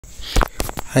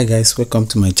Hi guys, welcome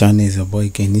to my channel. It's your boy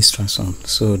Kenny's Transform.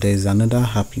 So there is another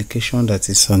application that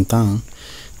is on down,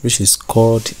 which is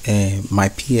called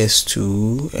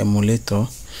MYPS2 Emulator.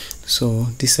 So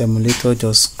this emulator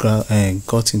just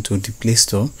got into the Play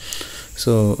Store.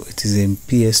 So it is a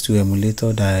PS2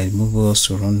 emulator that enables us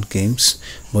to run games,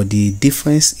 but the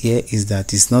difference here is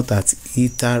that it's not at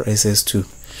Ether SS2,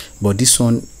 but this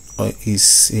one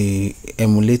is a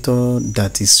emulator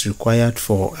that is required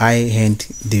for high-end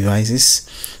devices.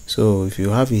 So if you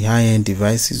have a high-end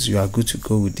devices, you are good to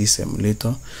go with this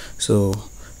emulator. So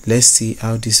let's see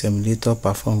how this emulator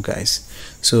performs, guys.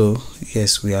 So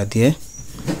yes, we are there.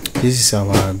 This is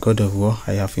our God of War.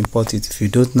 I have imported. If you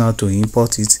don't know how to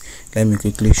import it, let me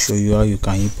quickly show you how you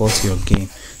can import your game.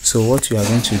 So what you are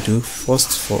going to do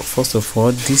first of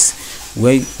all, this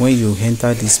when you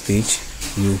enter this page,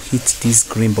 you hit this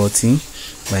green button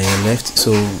by your left,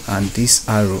 so and this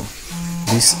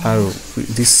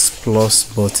plus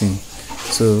button.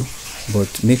 So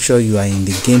but make sure you are in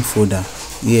the game folder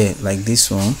here, like this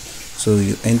one. So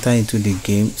you enter into the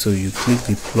game, so you click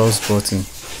the plus button,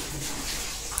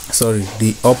 sorry,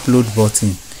 the upload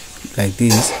button, like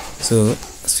this. So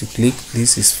as you click,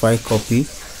 this is file copy,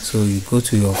 so you go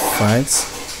to your files,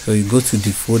 so you go to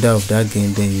the folder of that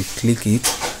game, then you click it,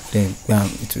 then bam,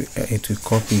 it will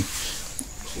copy.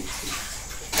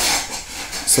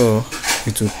 So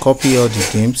it will copy all the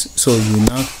games. So you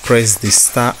now press the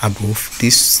star above,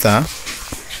 this star,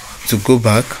 to go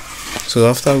back. So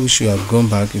after which you have gone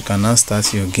back, you can now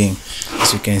start your game.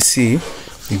 As you can see,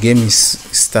 the game is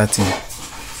starting.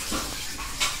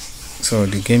 So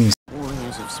the game is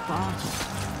warriors of Sparta,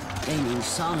 gaining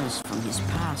solace from his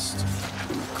past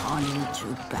and calling to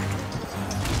battle.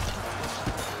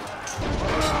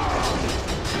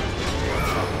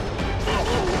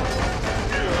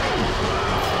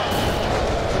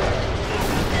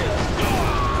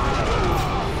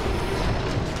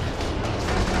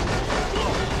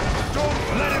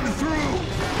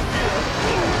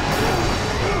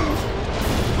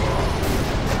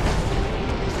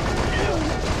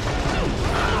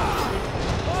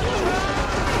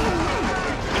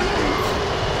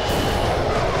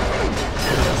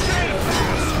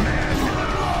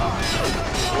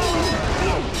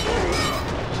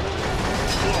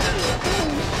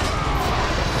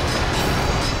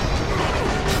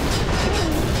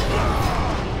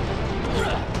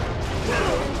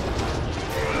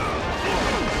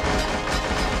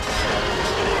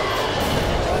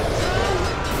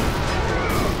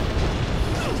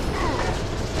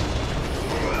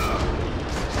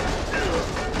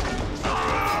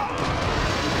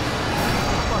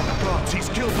 He's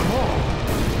killed them all.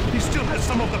 He still has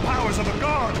some of the powers of a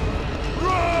god.